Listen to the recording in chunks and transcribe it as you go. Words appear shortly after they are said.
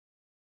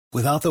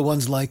Without the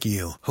ones like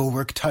you, who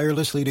work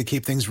tirelessly to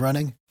keep things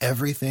running,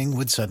 everything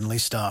would suddenly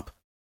stop.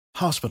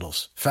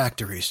 Hospitals,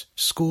 factories,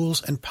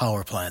 schools, and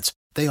power plants,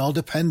 they all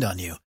depend on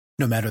you.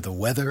 No matter the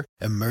weather,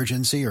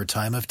 emergency, or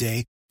time of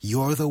day,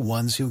 you're the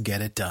ones who get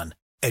it done.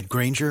 At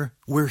Grainger,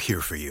 we're here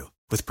for you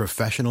with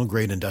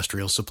professional-grade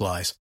industrial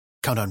supplies.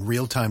 Count on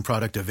real-time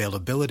product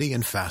availability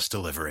and fast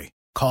delivery.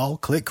 Call,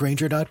 click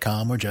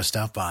Grainger.com, or just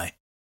stop by.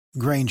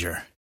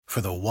 Grainger, for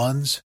the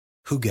ones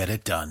who get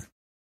it done.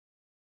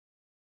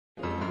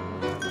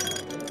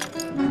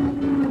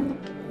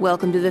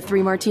 Welcome to the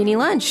Three Martini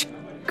Lunch.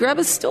 Grab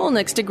a stool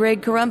next to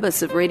Greg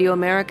Corombos of Radio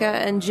America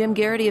and Jim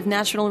Garrity of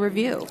National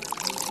Review.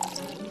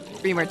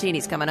 Three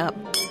Martinis coming up.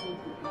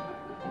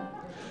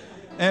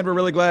 And we're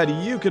really glad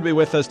you could be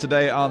with us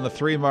today on the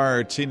Three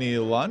Martini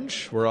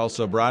Lunch. We're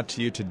also brought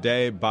to you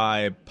today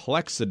by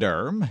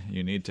Plexiderm.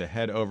 You need to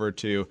head over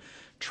to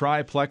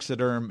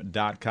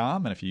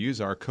tryplexiderm.com, and if you use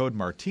our code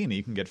Martini,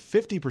 you can get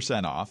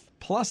 50% off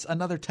plus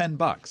another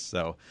 $10.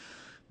 So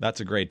that's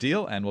a great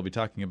deal, and we'll be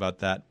talking about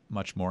that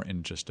much more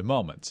in just a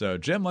moment. So,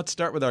 Jim, let's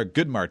start with our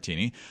good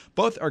martini.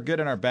 Both our good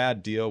and our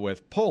bad deal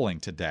with polling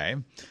today.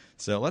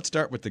 So let's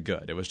start with the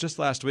good. It was just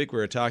last week we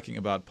were talking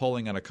about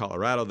polling out of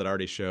Colorado that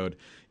already showed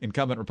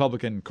incumbent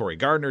Republican Cory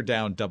Gardner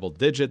down double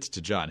digits to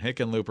John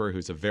Hickenlooper,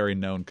 who's a very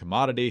known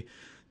commodity,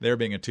 there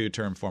being a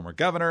two-term former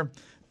governor.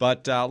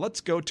 But let's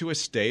go to a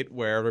state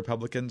where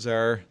Republicans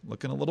are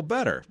looking a little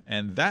better,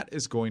 and that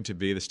is going to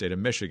be the state of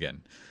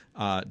Michigan.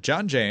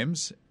 John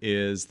James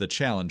is the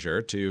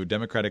challenger to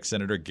Democratic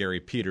Senator Gary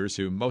Peters,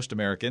 who most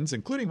Americans,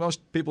 including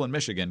most people in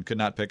Michigan, could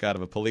not pick out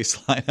of a police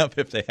lineup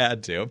if they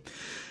had to.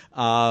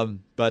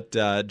 But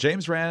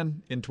James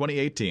ran in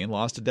 2018,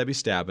 lost to Debbie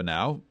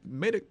Stabenow,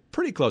 made it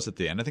pretty close at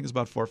the end. I think it was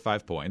about 4 or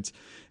 5 points.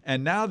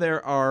 And now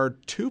there are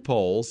 2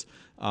 polls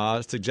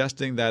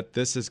suggesting that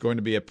this is going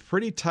to be a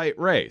pretty tight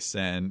race.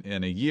 And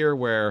in a year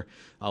where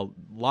a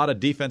lot of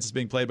defense is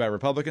being played by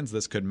Republicans,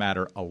 this could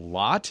matter a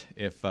lot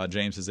if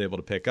James is able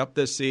to pick up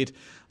this seat.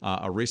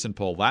 A recent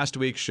poll last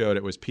week showed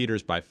it was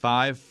Peters by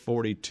 5,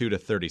 42 to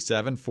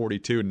 37.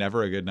 42,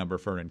 never a good number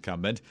for an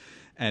incumbent.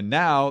 And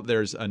now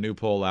there's a new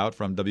poll out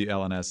from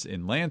WLNS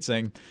in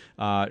Lansing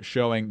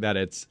showing that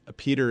it's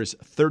Peters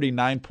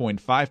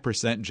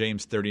 39.5%,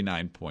 James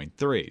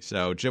 39.3%.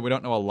 So, Jim, we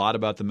don't know a lot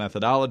about the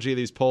methodology of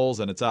these polls,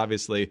 and it's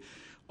obviously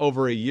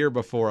over a year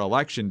before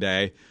Election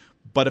Day.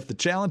 But if the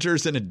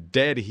challenger's in a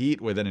dead heat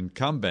with an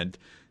incumbent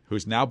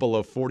who's now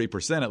below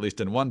 40%, at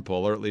least in one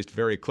poll, or at least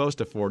very close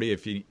to 40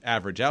 if you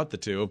average out the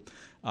two,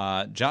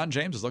 John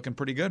James is looking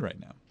pretty good right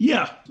now.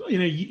 Yeah,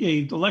 in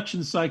a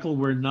election cycle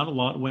where not a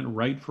lot went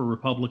right for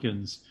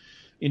Republicans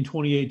in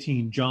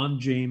 2018, John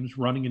James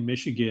running in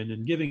Michigan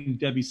and giving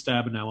Debbie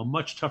Stabenow a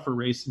much tougher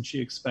race than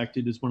she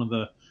expected is one of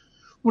the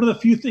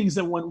few things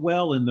that went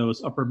well in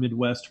those upper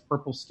Midwest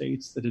purple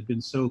states that had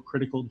been so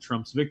critical to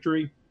Trump's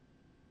victory.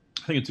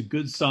 I think it's a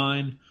good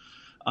sign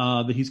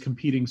that he's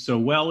competing so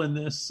well in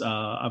this.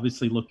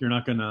 Obviously, look, you're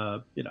not going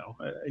to,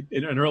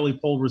 an early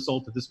poll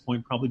result at this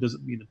point probably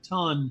doesn't mean a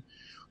ton,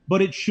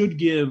 but it should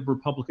give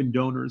Republican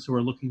donors who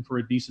are looking for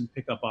a decent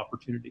pickup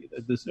opportunity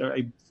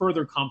a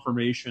further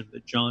confirmation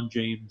that John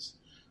James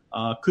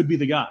could be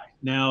the guy.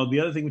 Now, the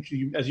other thing, which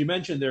as you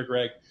mentioned there,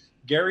 Greg,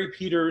 Gary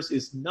Peters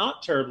is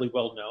not terribly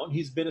well known.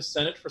 He's been a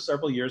Senate for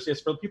several years.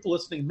 Yes, for people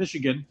listening in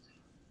Michigan,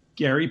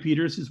 Gary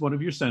Peters is one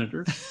of your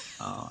senators.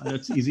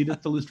 It's easy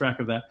to lose track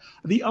of that.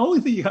 The only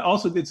thing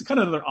it's kind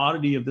of another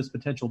oddity of this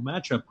potential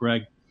matchup,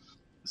 Greg.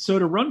 So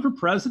to run for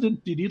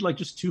president, do you need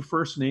just 2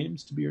 first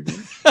names to be your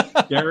name?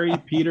 Gary,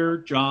 Peter,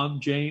 John,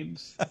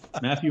 James,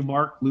 Matthew,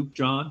 Mark, Luke,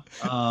 John,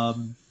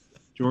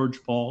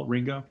 George, Paul,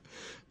 Ringo.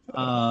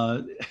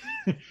 I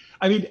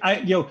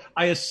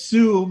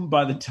assume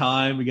by the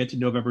time we get to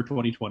November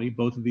 2020,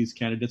 both of these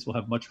candidates will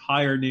have much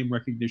higher name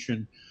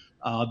recognition.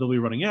 They'll be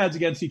running ads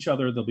against each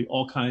other. There'll be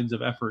all kinds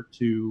of effort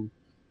to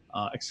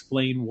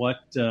explain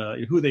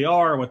who they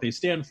are, what they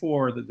stand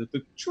for.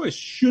 The choice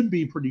should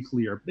be pretty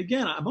clear. But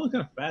again, I'm only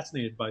kind of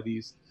fascinated by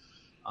these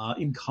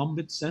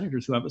incumbent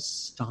senators who have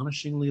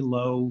astonishingly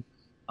low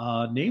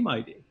name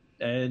ID.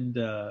 And,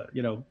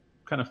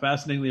 kind of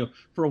fascinatingly,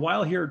 for a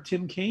while here,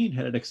 Tim Kaine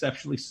had an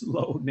exceptionally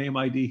low name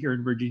ID here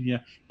in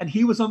Virginia, and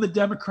he was on the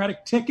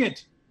Democratic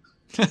ticket.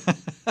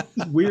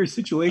 Weird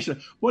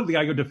situation. What did the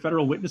guy go to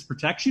federal witness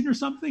protection or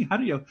something? How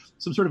do you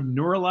some sort of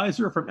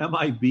neuralizer from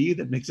MIB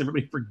that makes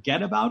everybody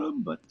forget about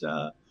him? But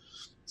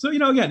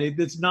again,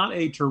 it's not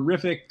a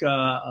terrific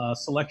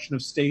selection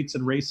of states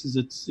and races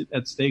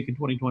at stake in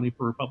 2020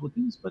 for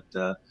Republicans,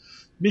 but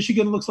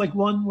Michigan looks like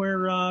one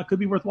where could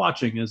be worth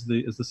watching as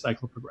the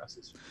cycle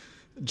progresses.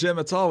 Jim,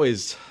 it's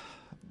always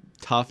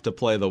tough to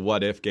play the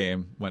what-if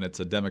game when it's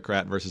a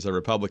Democrat versus a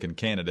Republican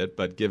candidate,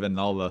 but given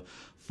all the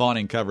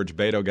fawning coverage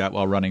Beto got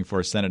while running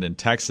for Senate in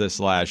Texas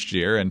last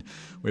year, and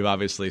we've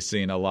obviously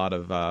seen a lot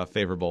of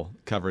favorable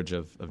coverage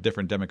of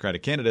different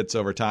Democratic candidates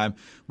over time,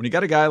 when you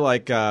got a guy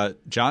like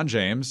John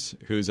James,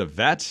 who's a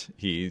vet,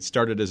 he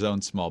started his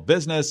own small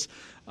business,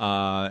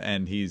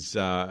 and he's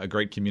a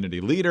great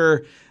community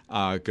leader,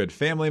 good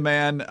family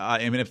man.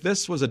 I mean, if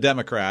this was a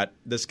Democrat,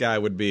 this guy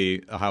would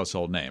be a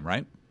household name,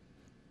 right?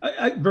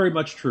 Very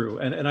much true.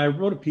 And I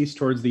wrote a piece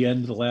towards the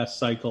end of the last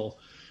cycle.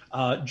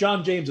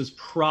 John James is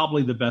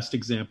probably the best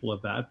example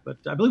of that. But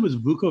I believe it was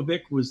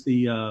Vukovic was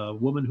the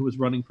woman who was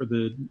running for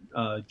the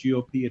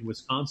GOP in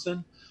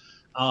Wisconsin.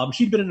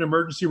 She'd been an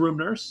emergency room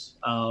nurse.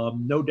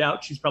 No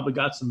doubt she's probably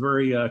got some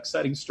very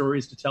exciting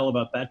stories to tell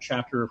about that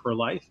chapter of her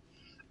life.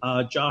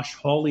 Josh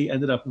Hawley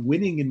ended up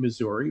winning in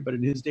Missouri, but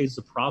in his days as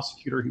a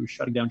prosecutor, he was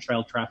shutting down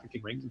child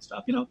trafficking rings and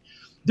stuff. You know,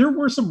 there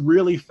were some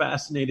really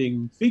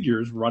fascinating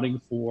figures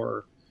running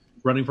for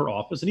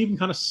office, and even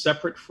kind of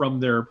separate from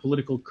their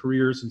political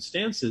careers and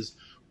stances,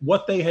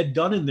 what they had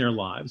done in their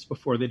lives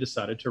before they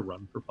decided to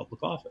run for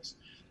public office.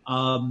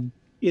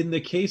 In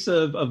the case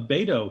of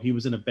Beto, he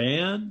was in a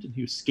band and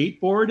he was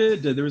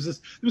skateboarded. There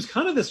was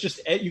kind of this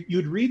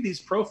you'd read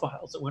these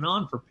profiles that went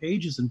on for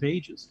pages and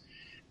pages.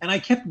 And I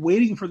kept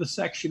waiting for the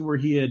section where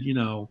he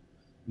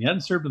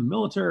hadn't served in the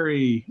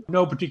military,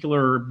 no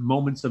particular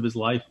moments of his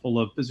life full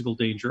of physical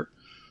danger.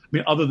 I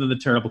mean, other than the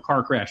terrible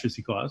car crashes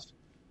he caused.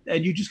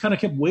 And you just kind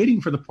of kept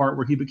waiting for the part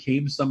where he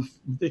became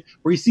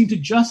where he seemed to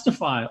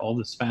justify all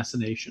this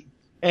fascination.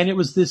 And it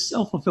was this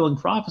self-fulfilling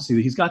prophecy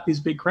that he's got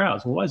these big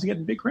crowds. Well, why is he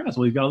getting big crowds?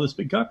 Well, he's got all this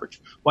big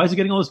coverage. Why is he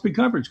getting all this big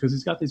coverage? Because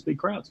he's got these big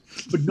crowds.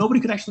 But nobody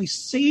could actually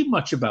say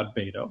much about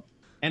Beto.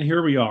 And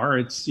here we are.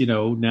 It's,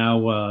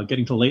 now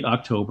getting to late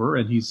October,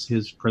 and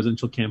his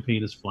presidential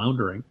campaign is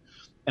floundering.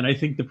 And I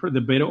think the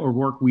Beto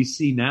O'Rourke we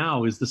see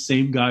now is the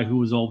same guy who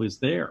was always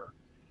there.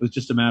 It was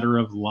just a matter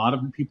of a lot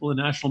of people in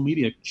national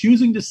media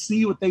choosing to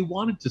see what they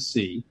wanted to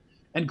see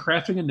and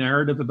crafting a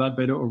narrative about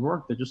Beto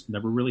O'Rourke that just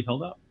never really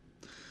held up.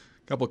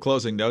 Couple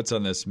closing notes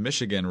on this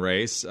Michigan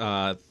race.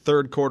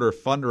 Third quarter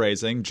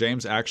fundraising.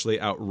 James actually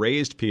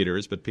outraised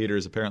Peters, but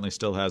Peters apparently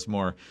still has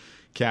more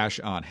cash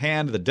on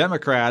hand. The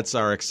Democrats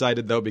are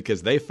excited, though,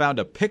 because they found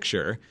a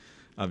picture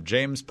of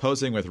James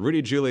posing with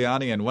Rudy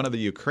Giuliani and one of the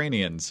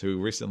Ukrainians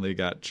who recently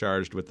got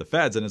charged with the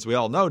feds. And as we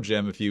all know,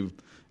 Jim, if you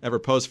ever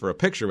pose for a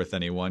picture with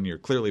anyone, you're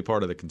clearly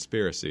part of the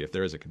conspiracy, if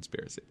there is a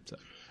conspiracy. So.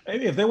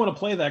 If they want to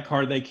play that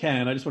card, they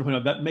can. I just want to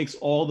point out that makes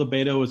all the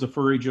Beto as a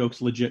furry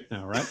jokes legit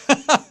now, right?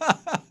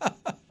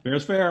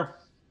 Fair's fair.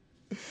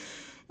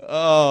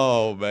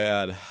 Oh,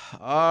 man.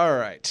 All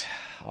right.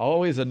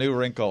 Always a new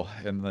wrinkle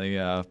in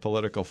the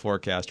political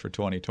forecast for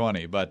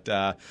 2020.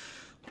 But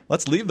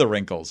let's leave the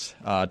wrinkles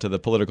to the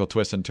political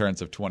twists and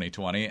turns of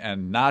 2020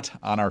 and not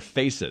on our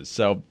faces.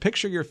 So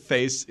picture your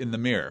face in the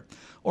mirror,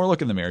 or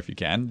look in the mirror if you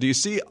can. Do you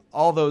see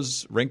all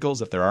those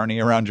wrinkles, if there are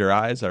any, around your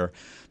eyes, or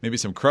maybe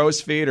some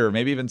crow's feet, or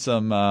maybe even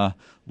some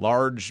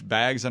large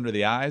bags under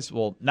the eyes?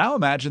 Well, now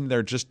imagine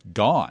they're just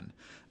gone.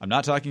 I'm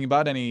not talking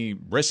about any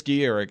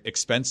risky or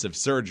expensive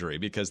surgery,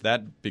 because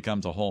that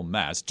becomes a whole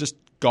mess. Just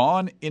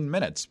gone in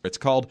minutes. It's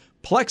called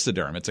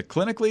Plexaderm. It's a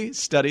clinically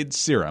studied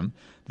serum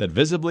that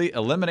visibly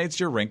eliminates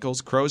your wrinkles,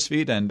 crow's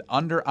feet, and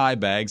under eye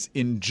bags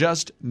in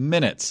just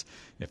minutes.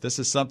 If this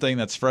is something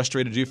that's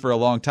frustrated you for a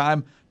long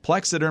time,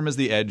 Plexaderm is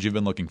the edge you've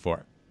been looking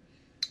for.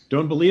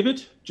 Don't believe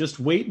it? Just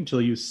wait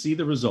until you see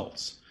the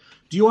results.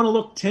 Do you want to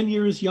look 10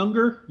 years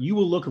younger? You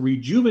will look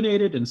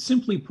rejuvenated, and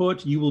simply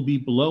put, you will be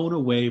blown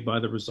away by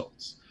the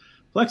results.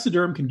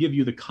 Plexaderm can give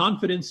you the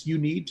confidence you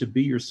need to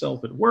be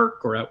yourself at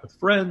work or out with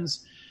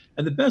friends.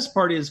 And the best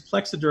part is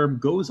Plexaderm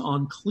goes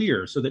on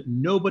clear so that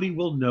nobody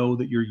will know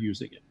that you're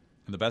using it.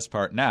 And the best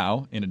part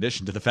now, in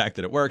addition to the fact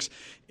that it works,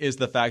 is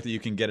the fact that you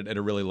can get it at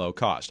a really low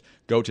cost.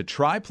 Go to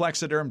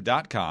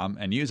tryplexaderm.com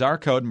and use our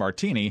code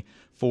Martini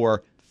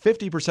for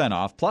 50%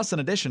 off plus an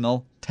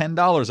additional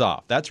 $10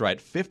 off. That's right,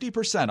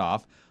 50%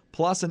 off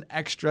plus an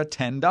extra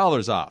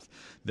 $10 off.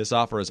 This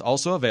offer is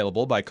also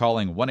available by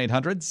calling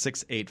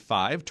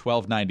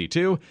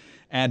 1-800-685-1292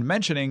 and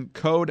mentioning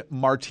code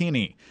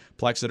Martini.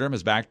 Plexaderm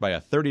is backed by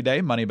a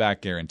 30-day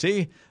money-back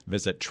guarantee.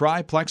 Visit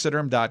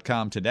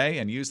tryplexaderm.com today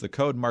and use the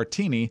code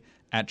Martini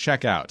at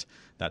checkout.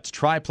 That's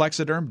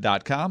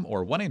tryplexaderm.com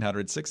or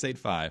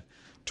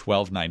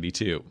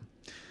 1-800-685-1292.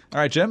 All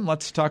right, Jim,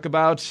 let's talk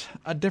about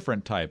a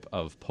different type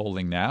of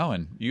polling now,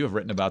 and you have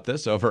written about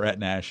this over at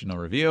National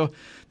Review.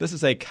 This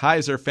is a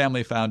Kaiser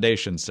Family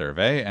Foundation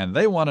survey, and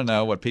they want to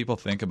know what people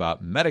think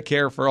about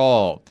Medicare for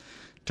All.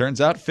 Turns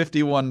out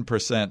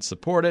 51%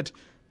 support it,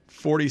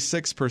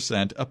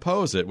 46%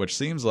 oppose it, which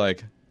seems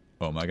like,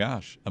 oh my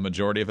gosh, a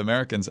majority of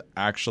Americans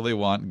actually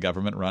want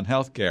government-run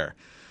health care.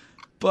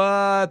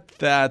 But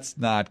that's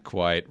not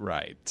quite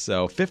right.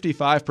 So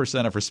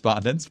 55% of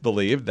respondents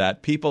believe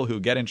that people who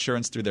get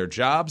insurance through their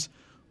jobs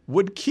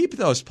would keep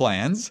those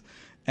plans,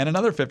 and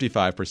another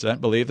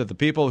 55% believe that the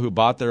people who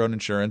bought their own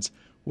insurance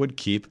would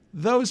keep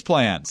those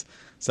plans.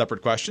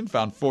 Separate question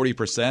found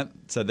 40%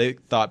 said they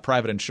thought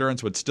private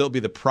insurance would still be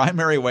the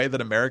primary way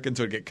that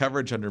Americans would get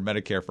coverage under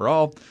Medicare for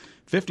All.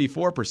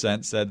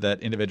 54% said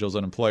that individuals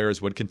and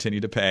employers would continue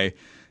to pay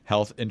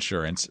health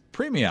insurance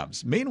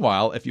premiums.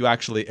 Meanwhile, if you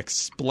actually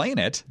explain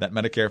it, that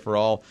Medicare for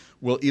All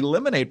will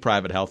eliminate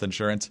private health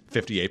insurance,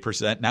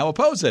 58% now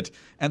oppose it.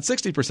 And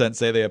 60%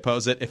 say they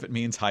oppose it if it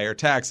means higher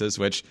taxes,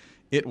 which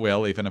it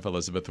will, even if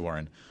Elizabeth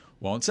Warren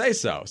won't say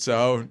so.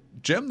 So,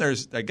 Jim,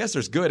 I guess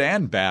there's good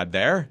and bad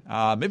there,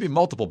 maybe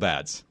multiple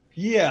bads.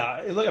 Yeah.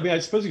 I mean, I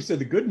suppose you could say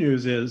the good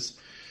news is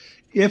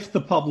if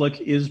the public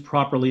is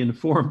properly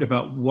informed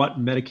about what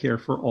Medicare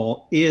for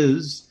All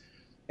is,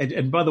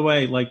 and by the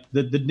way, like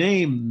the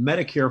name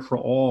Medicare for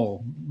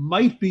All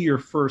might be your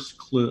first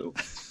clue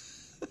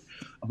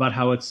about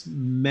how it's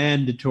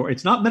mandatory.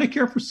 It's not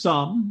Medicare for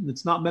some.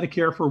 It's not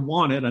Medicare for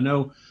wanted. I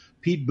know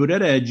Pete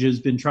Buttigieg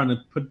has been trying to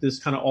put this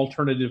kind of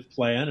alternative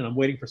plan, and I'm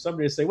waiting for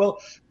somebody to say, well,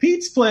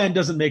 Pete's plan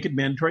doesn't make it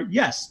mandatory.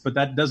 Yes, but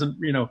that doesn't,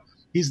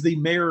 he's the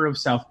mayor of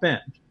South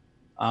Bend.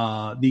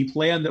 The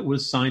plan that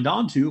was signed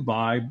onto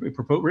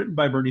written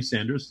by Bernie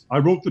Sanders, I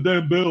wrote the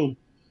damn bill,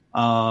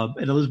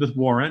 and Elizabeth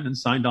Warren, and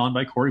signed on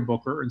by Cory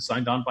Booker, and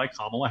signed on by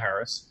Kamala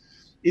Harris,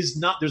 is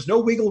not. There's no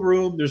wiggle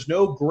room. There's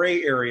no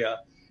gray area.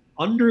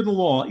 Under the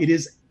law, it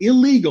is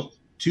illegal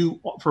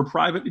for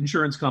private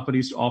insurance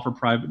companies to offer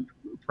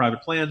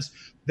private plans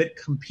that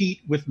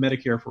compete with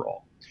Medicare for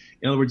All.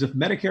 In other words, if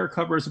Medicare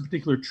covers a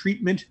particular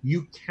treatment,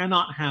 you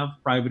cannot have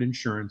private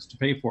insurance to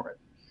pay for it.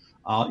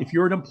 If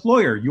you're an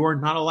employer, you are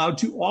not allowed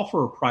to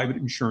offer private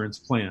insurance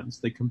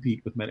plans that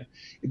compete with Medicare.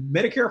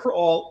 Medicare for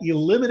All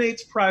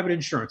eliminates private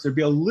insurance. There'd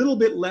be a little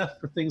bit left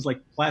for things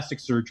like plastic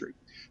surgery,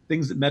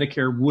 things that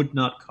Medicare would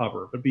not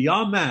cover. But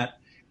beyond that,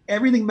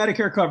 everything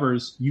Medicare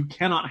covers, you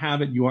cannot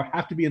have it. You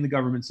have to be in the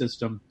government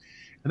system.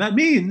 And that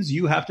means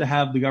you have to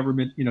have the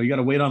government, you got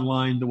to wait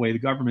online the way the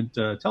government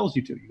tells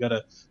you to. You got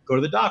to go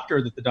to the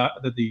doctor that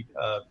the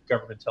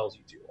government tells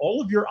you to.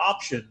 All of your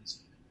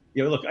options.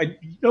 Look,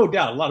 no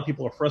doubt a lot of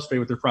people are frustrated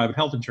with their private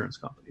health insurance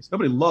companies.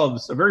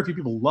 Very few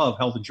people love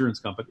health insurance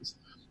companies.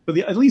 But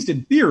at least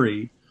in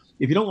theory,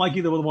 if you don't like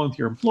either one with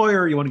your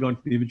employer, you want to go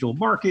into the individual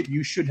market,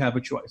 you should have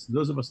a choice. And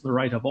those of us on the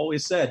right have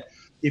always said,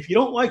 if you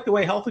don't like the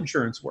way health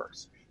insurance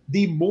works,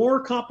 the more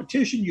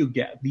competition you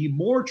get, the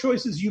more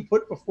choices you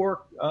put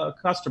before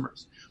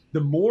customers,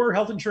 the more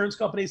health insurance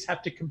companies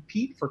have to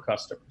compete for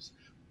customers,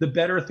 the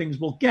better things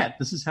will get.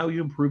 This is how you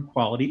improve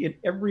quality in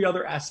every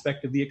other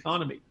aspect of the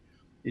economy.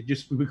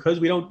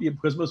 Because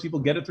most people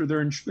get it through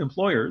their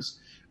employers.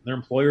 Their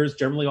employers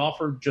generally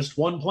offer just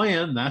one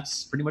plan.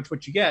 That's pretty much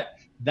what you get.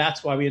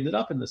 That's why we ended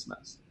up in this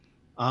mess.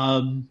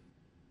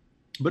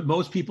 But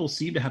most people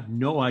seem to have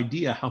no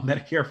idea how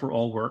Medicare for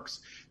All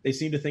works. They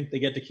seem to think they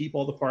get to keep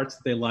all the parts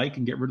that they like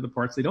and get rid of the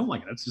parts they don't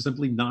like. That's just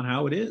simply not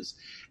how it is.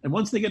 And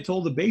once they get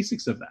told the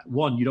basics of that,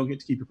 one, you don't get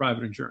to keep your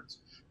private insurance.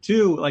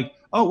 Two, it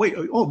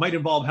might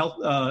involve health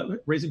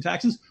raising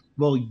taxes.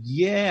 Well,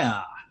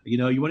 yeah. You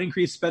want to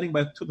increase spending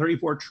by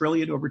 $34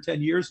 trillion over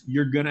 10 years,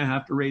 you're going to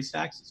have to raise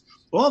taxes.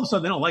 Well, all of a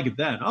sudden, they don't like it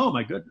then. Oh,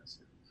 my goodness.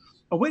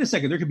 Oh, wait a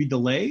second. There could be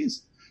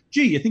delays.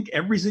 Gee, you think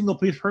every single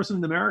person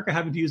in America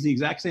having to use the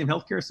exact same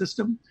healthcare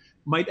system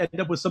might end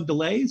up with some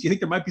delays? You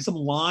think there might be some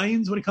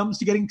lines when it comes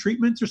to getting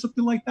treatments or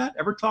something like that?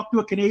 Ever talk to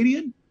a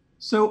Canadian?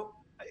 So,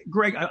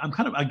 Greg, I'm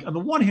kind of, on the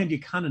one hand, you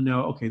kind of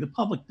know, okay, the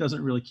public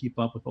doesn't really keep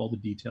up with all the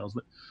details,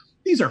 but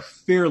these are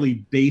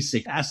fairly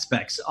basic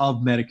aspects of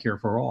Medicare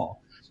for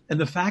All. And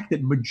the fact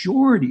that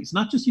majorities,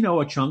 not just,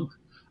 a chunk,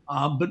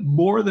 but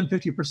more than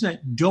 50%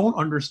 don't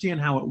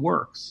understand how it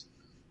works.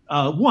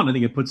 One, I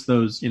think it puts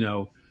those,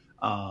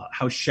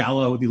 how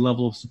shallow the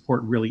level of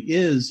support really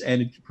is.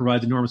 And it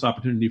provides enormous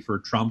opportunity for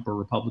Trump or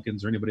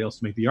Republicans or anybody else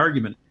to make the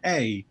argument,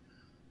 hey,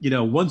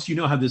 once you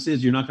know how this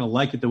is, you're not going to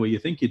like it the way you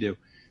think you do.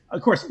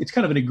 Of course, it's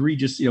kind of an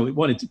egregious,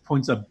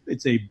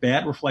 it's a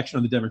bad reflection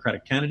on the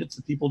Democratic candidates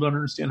that people don't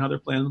understand how their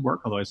plans work.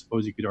 Although I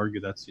suppose you could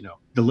argue that's,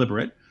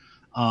 deliberate.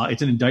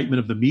 It's an indictment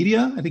of the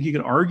media. I think you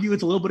could argue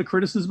it's a little bit of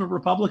criticism of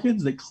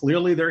Republicans that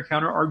clearly their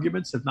counter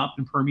arguments have not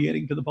been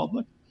permeating to the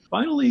public.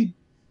 Finally,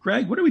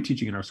 Greg, what are we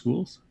teaching in our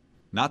schools?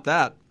 Not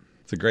that.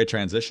 It's a great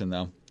transition,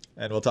 though.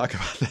 And we'll talk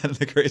about that in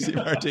the Crazy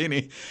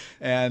Martini.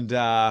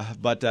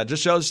 But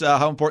just shows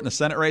how important the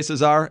Senate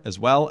races are, as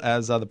well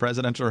as the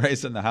presidential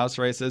race and the House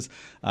races.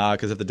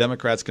 Because if the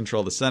Democrats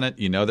control the Senate,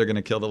 they're going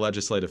to kill the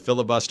legislative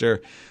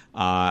filibuster.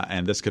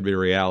 And this could be a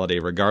reality,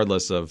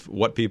 regardless of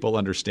what people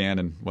understand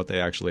and what they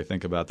actually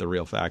think about the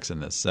real facts in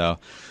this. So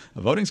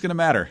voting's going to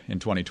matter in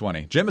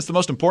 2020. Jim, it's the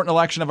most important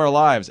election of our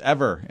lives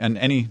ever, in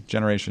any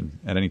generation,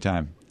 at any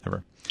time,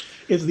 ever.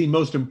 It's the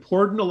most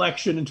important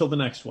election until the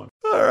next one.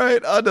 All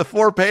right, on to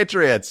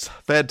 4Patriots.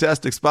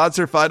 Fantastic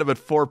sponsor. Find them at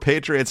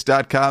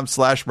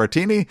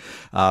 4patriots.com/martini.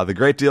 The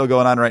great deal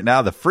going on right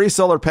now. The free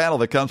solar panel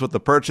that comes with the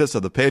purchase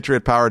of the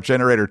Patriot Power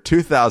Generator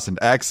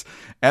 2000X.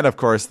 And, of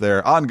course,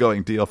 their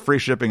ongoing deal, free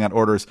shipping on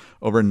orders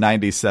over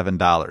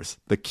 $97.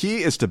 The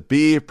key is to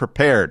be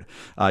prepared.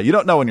 You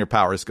don't know when your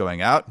power is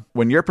going out.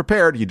 When you're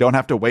prepared, you don't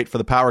have to wait for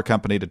the power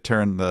company to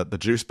turn the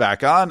juice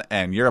back on,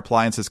 and your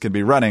appliances can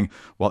be running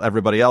while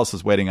everybody else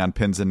is waiting on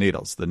pins and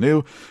needles. The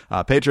new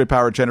Patriot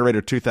Power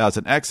Generator 2000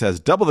 2000X has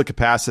double the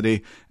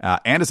capacity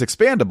and is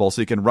expandable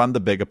so you can run the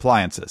big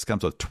appliances.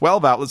 Comes with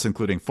 12 outlets,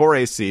 including 4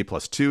 AC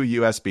plus 2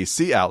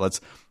 USB-C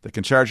outlets that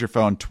can charge your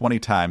phone 20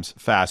 times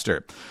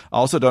faster.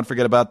 Also, don't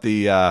forget about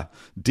the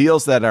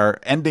deals that are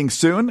ending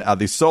soon.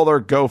 The Solar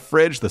Go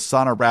Fridge, the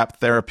SaunaWrap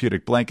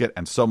Therapeutic Blanket,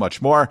 and so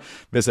much more.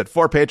 Visit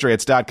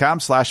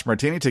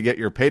 4patriots.com/martini to get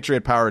your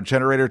Patriot-powered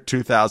generator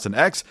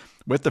 2000X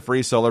with the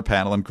free solar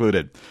panel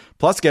included.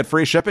 Plus, get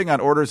free shipping on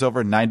orders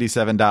over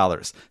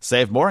 $97.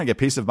 Save more and get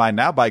peace of mind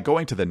now by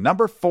going to the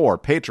number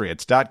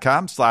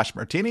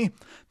 4patriots.com/martini.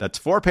 That's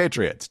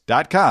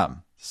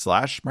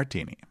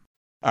 4patriots.com/martini.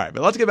 All right,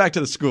 but let's get back to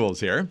the schools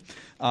here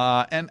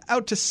and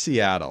out to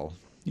Seattle.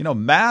 You know,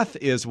 math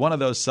is one of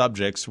those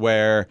subjects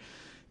where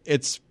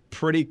it's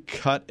pretty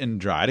cut and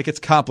dried. It gets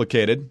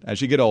complicated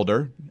as you get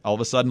older. All of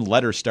a sudden,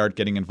 letters start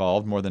getting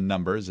involved more than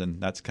numbers, and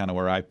that's kind of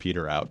where I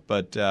peter out.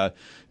 But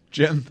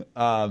Jim,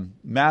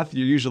 math,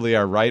 you usually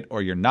are right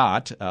or you're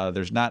not.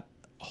 There's not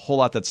a whole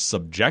lot that's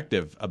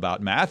subjective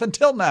about math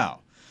until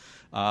now.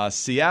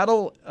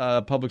 Seattle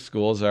public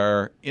schools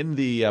are in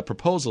the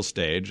proposal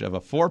stage of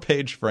a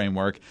 4-page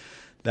framework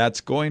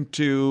that's going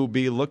to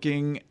be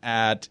looking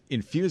at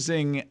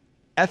infusing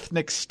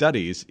ethnic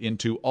studies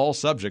into all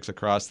subjects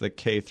across the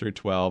K through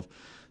 12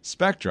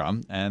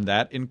 spectrum, and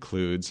that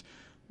includes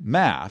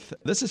math.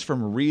 This is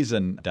from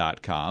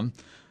Reason.com.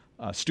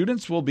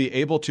 Students will be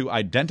able to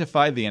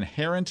identify the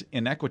inherent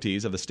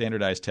inequities of the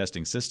standardized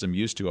testing system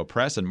used to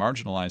oppress and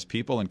marginalize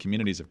people and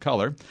communities of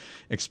color,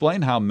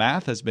 explain how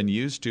math has been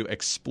used to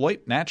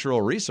exploit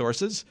natural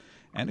resources,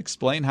 and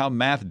explain how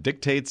math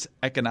dictates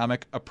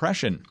economic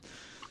oppression.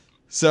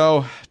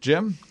 So,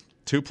 Jim,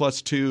 2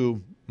 +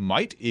 2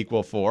 might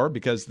equal 4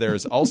 because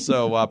there's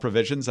also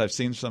provisions I've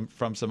seen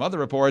from some other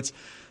reports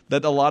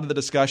that a lot of the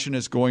discussion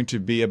is going to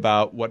be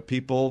about what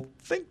people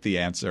think the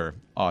answer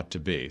ought to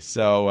be.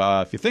 So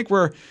if you think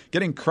we're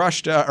getting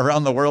crushed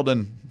around the world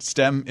in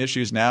STEM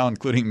issues now,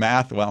 including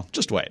math, well,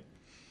 just wait.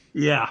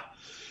 Yeah.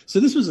 So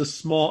this was a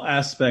small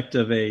aspect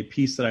of a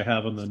piece that I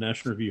have on the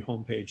National Review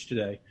homepage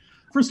today.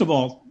 First of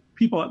all,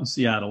 people out in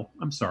Seattle,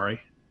 I'm sorry.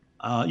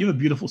 You have a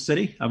beautiful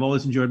city. I've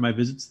always enjoyed my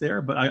visits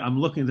there, but I'm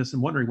looking at this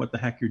and wondering what the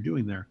heck you're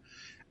doing there.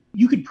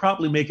 You could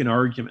probably make an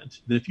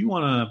argument that if you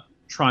want to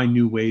try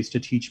new ways to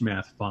teach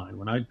math, fine.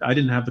 When I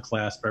didn't have the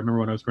class, but I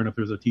remember when I was growing up,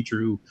 there was a teacher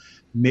who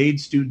made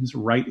students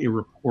write a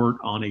report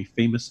on a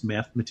famous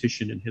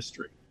mathematician in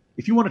history.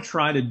 If you want to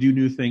try to do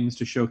new things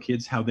to show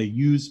kids how they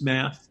use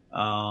math,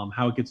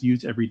 how it gets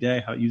used every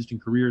day, how it's used in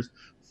careers,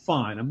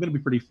 fine. I'm going to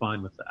be pretty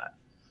fine with that.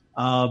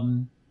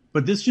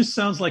 But this just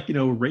sounds like,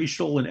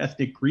 racial and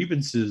ethnic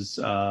grievances,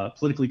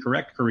 politically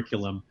correct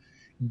curriculum.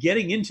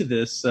 Getting into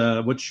this,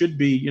 what should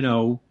be,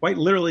 quite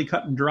literally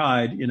cut and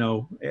dried,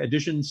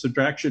 addition,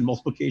 subtraction,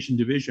 multiplication,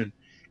 division.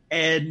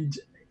 And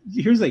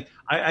here's the thing.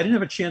 I didn't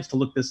have a chance to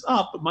look this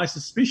up, but my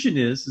suspicion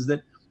is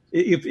that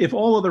if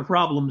all other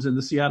problems in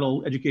the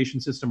Seattle education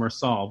system are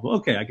solved, well,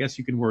 okay, I guess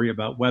you can worry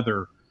about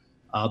whether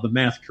the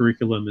math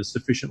curriculum is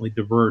sufficiently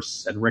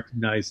diverse and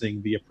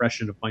recognizing the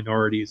oppression of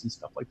minorities and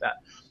stuff like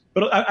that.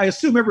 But I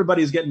assume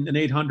everybody's getting an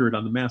 800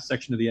 on the math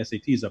section of the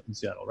SATs up in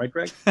Seattle, right,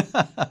 Greg?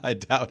 I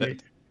doubt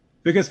it.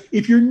 Because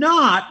if you're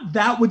not,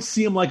 that would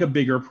seem like a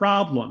bigger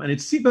problem. And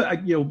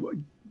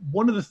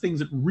one of the things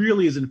that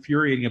really is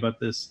infuriating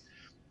about this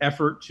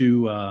effort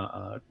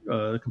to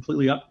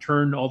completely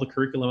upturn all the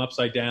curriculum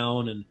upside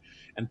down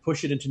and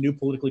push it into new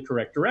politically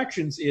correct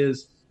directions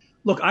is,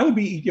 look, I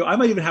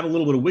might even have a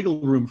little bit of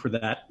wiggle room for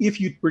that if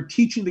you were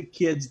teaching the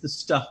kids the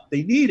stuff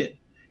they needed.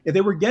 If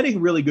they were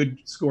getting really good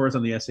scores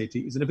on the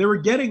SATs, and if they were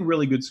getting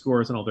really good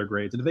scores on all their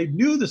grades, and if they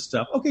knew this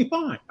stuff, okay,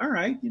 fine. All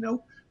right,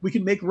 we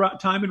can make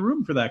time and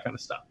room for that kind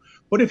of stuff.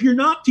 But if you're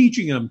not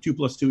teaching them 2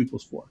 + 2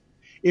 = 4,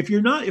 if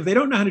they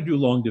don't know how to do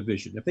long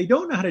division, if they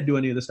don't know how to do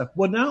any of this stuff,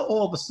 well, now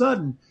all of a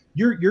sudden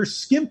you're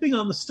skimping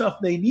on the stuff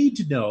they need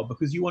to know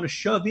because you want to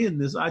shove in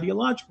this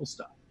ideological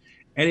stuff.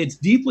 And it's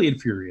deeply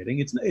infuriating.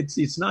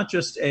 It's not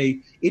just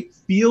it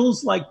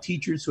feels like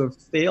teachers who have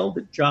failed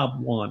at job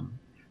one.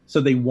 So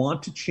they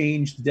want to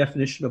change the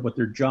definition of what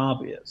their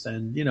job is.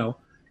 And, it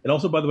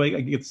also, by the way,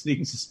 I get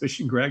sneaking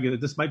suspicion, Greg, that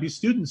this might be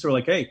students who are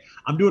like, hey,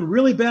 I'm doing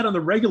really bad on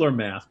the regular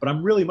math, but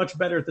I'm really much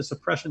better at the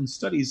oppression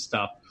studies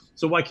stuff.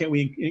 So why can't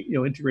we,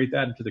 integrate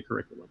that into the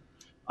curriculum?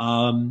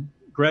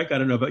 Greg, I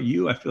don't know about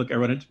you. I feel like I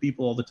run into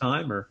people all the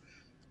time or,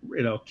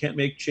 can't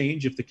make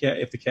change if the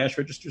cash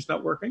register's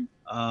not working.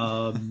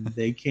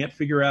 They can't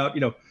figure out,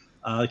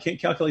 they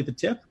can't calculate the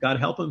tip. God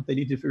help them if they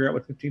need to figure out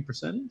what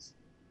 15% is.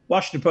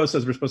 Washington Post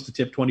says we're supposed to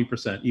tip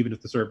 20%, even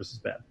if the service is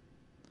bad.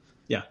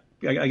 Yeah,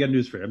 I got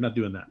news for you. I'm not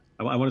doing that.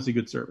 I want to see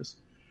good service.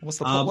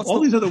 These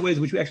other ways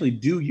which we actually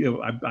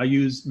do. I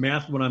use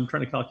math when I'm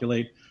trying to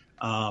calculate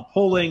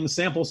polling,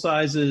 sample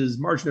sizes,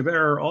 margin of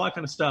error, all that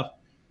kind of stuff.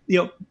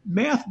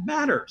 Math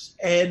matters.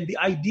 And the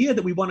idea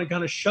that we want to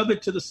kind of shove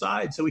it to the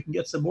side so we can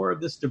get some more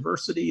of this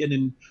diversity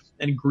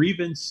and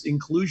grievance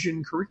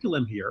inclusion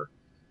curriculum here,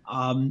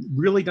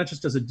 really not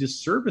just does a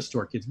disservice to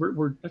our kids.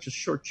 We're not just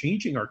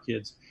shortchanging our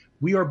kids.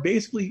 We are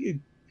basically,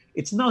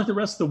 it's not like the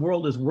rest of the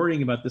world is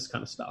worrying about this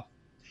kind of stuff.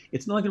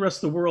 It's not like the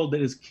rest of the world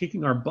that is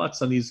kicking our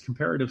butts on these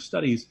comparative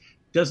studies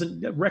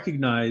doesn't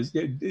recognize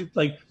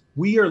like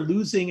we are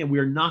losing and we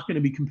are not going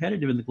to be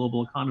competitive in the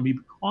global economy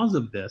because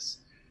of this.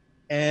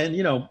 And,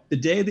 the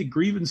day that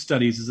grievance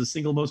studies is the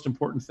single most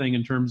important thing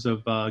in terms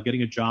of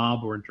getting a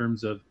job or in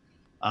terms of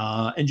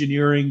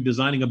engineering,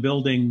 designing a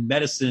building,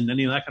 medicine,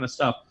 any of that kind of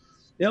stuff,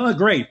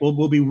 great.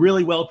 We'll be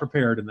really well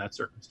prepared in that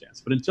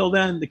circumstance. But until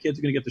then, the kids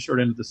are going to get the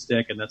short end of the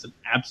stick, and that's an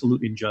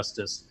absolute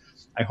injustice.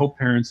 I hope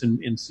parents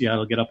in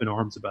Seattle get up in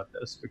arms about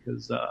this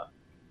because,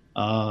 you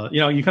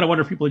kind of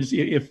wonder if people just,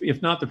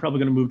 if not, they're probably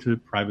going to move to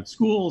private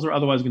schools or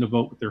otherwise going to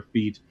vote with their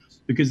feet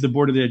because the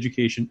Board of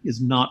Education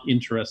is not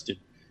interested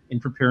in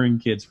preparing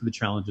kids for the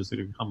challenges that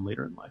are going to come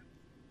later in life.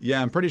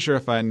 Yeah, I'm pretty sure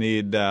if I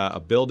need a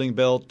building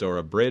built or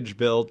a bridge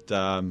built,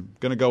 I'm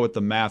going to go with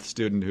the math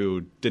student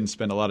who didn't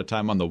spend a lot of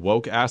time on the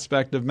woke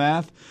aspect of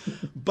math.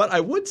 But I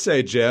would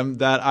say, Jim,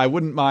 that I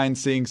wouldn't mind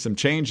seeing some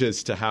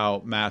changes to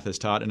how math is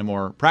taught in a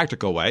more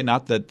practical way.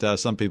 Not that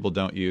some people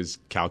don't use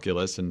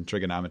calculus and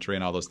trigonometry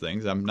and all those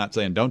things. I'm not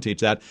saying don't teach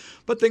that.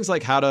 But things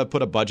like how to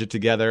put a budget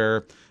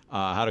together,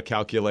 how to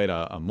calculate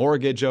a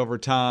mortgage over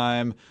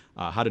time,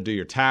 how to do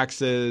your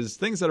taxes,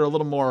 things that are a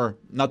little more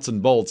nuts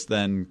and bolts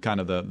than kind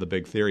of the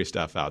big theory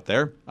stuff out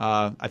there.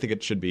 I think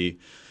it should be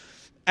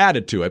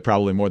added to it,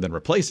 probably more than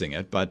replacing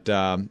it. But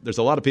there's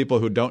a lot of people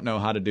who don't know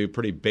how to do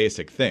pretty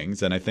basic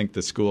things, and I think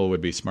the school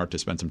would be smart to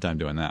spend some time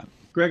doing that.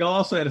 Greg, I'll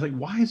also add,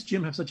 why does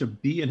Jim have such a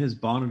bee in his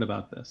bonnet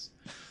about this?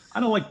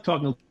 I don't like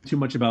talking too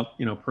much about,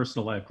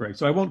 personal life, Greg.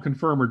 So I won't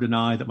confirm or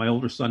deny that my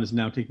older son is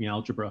now taking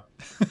algebra.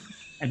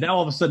 And now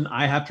all of a sudden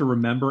I have to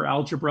remember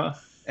algebra.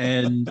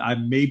 And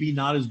I'm maybe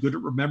not as good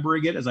at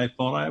remembering it as I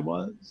thought I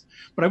was.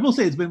 But I will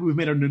say we've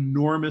made an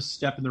enormous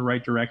step in the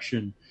right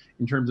direction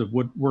in terms of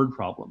word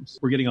problems.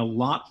 We're getting a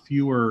lot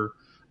fewer.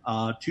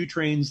 2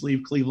 trains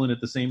leave Cleveland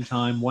at the same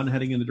time. One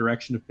heading in the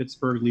direction of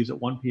Pittsburgh leaves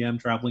at 1 p.m.,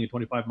 traveling at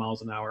 25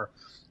 miles an hour.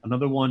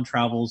 Another one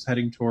travels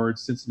heading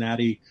towards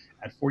Cincinnati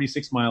at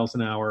 46 miles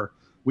an hour.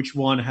 Which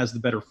one has the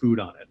better food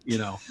on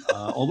it?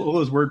 All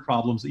those word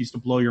problems that used to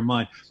blow your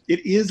mind.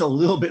 It is a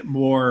little bit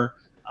more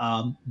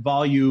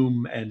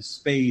volume and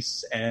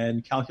space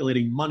and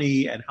calculating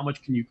money and how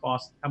much can you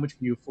cost, how much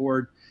can you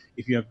afford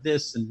if you have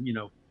this and,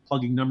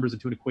 plugging numbers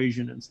into an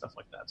equation and stuff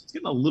like that. So it's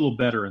getting a little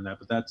better in that,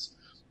 but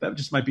that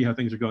just might be how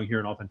things are going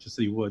here in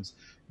Authenticity Woods.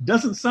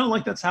 Doesn't sound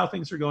like that's how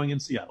things are going in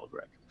Seattle,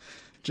 Greg.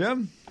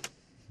 Jim,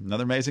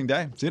 another amazing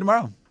day. See you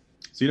tomorrow.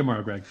 See you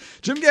tomorrow, Greg.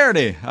 Jim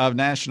Garrity of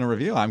National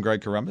Review. I'm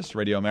Greg Corombos,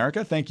 Radio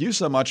America. Thank you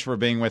so much for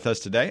being with us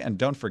today. And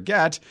don't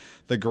forget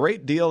the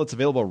great deal that's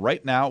available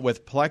right now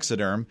with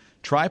Plexiderm.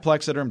 Try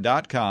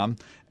Plexiderm.com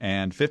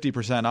and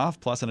 50% off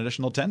plus an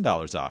additional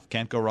 $10 off.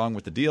 Can't go wrong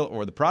with the deal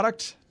or the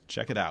product.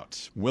 Check it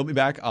out. We'll be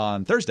back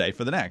on Thursday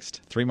for the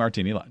next 3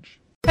 Martini Lunch.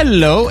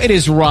 Hello, it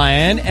is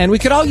Ryan, and we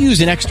could all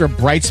use an extra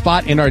bright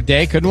spot in our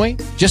day, couldn't we?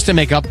 Just to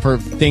make up for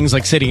things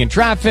like sitting in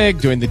traffic,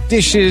 doing the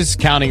dishes,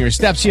 counting your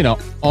steps,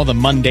 all the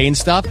mundane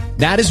stuff.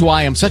 That is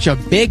why I'm such a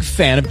big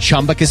fan of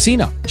Chumba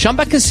Casino.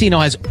 Chumba Casino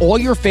has all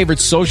your favorite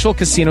social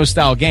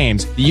casino-style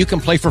games that you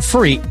can play for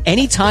free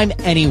anytime,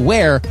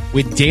 anywhere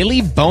with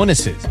daily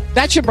bonuses.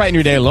 That should brighten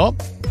your day a little.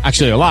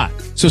 Actually, a lot.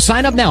 So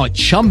sign up now at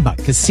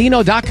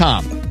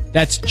ChumbaCasino.com.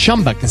 That's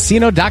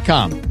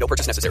ChumbaCasino.com. No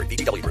purchase necessary.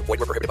 VGW Group. Void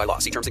where prohibited by law.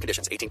 See terms and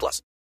conditions.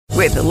 18+.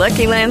 With the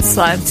Lucky Land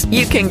Slots,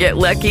 you can get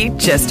lucky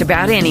just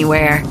about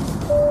anywhere.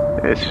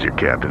 This is your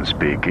captain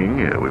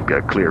speaking. We've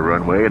got clear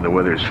runway and the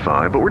weather's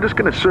fine, but we're just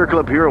going to circle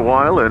up here a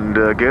while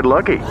and get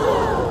lucky.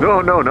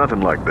 No,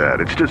 nothing like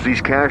that. It's just these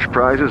cash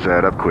prizes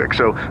add up quick.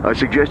 So I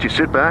suggest you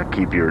sit back,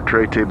 keep your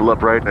tray table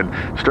upright, and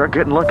start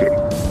getting lucky.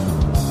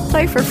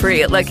 Play for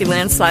free at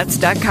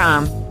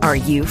LuckyLandSlots.com. Are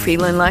you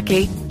feeling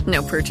lucky?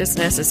 No purchase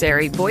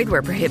necessary. Void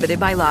where prohibited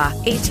by law.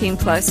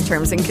 18+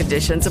 terms and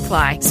conditions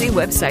apply. See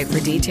website for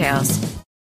details.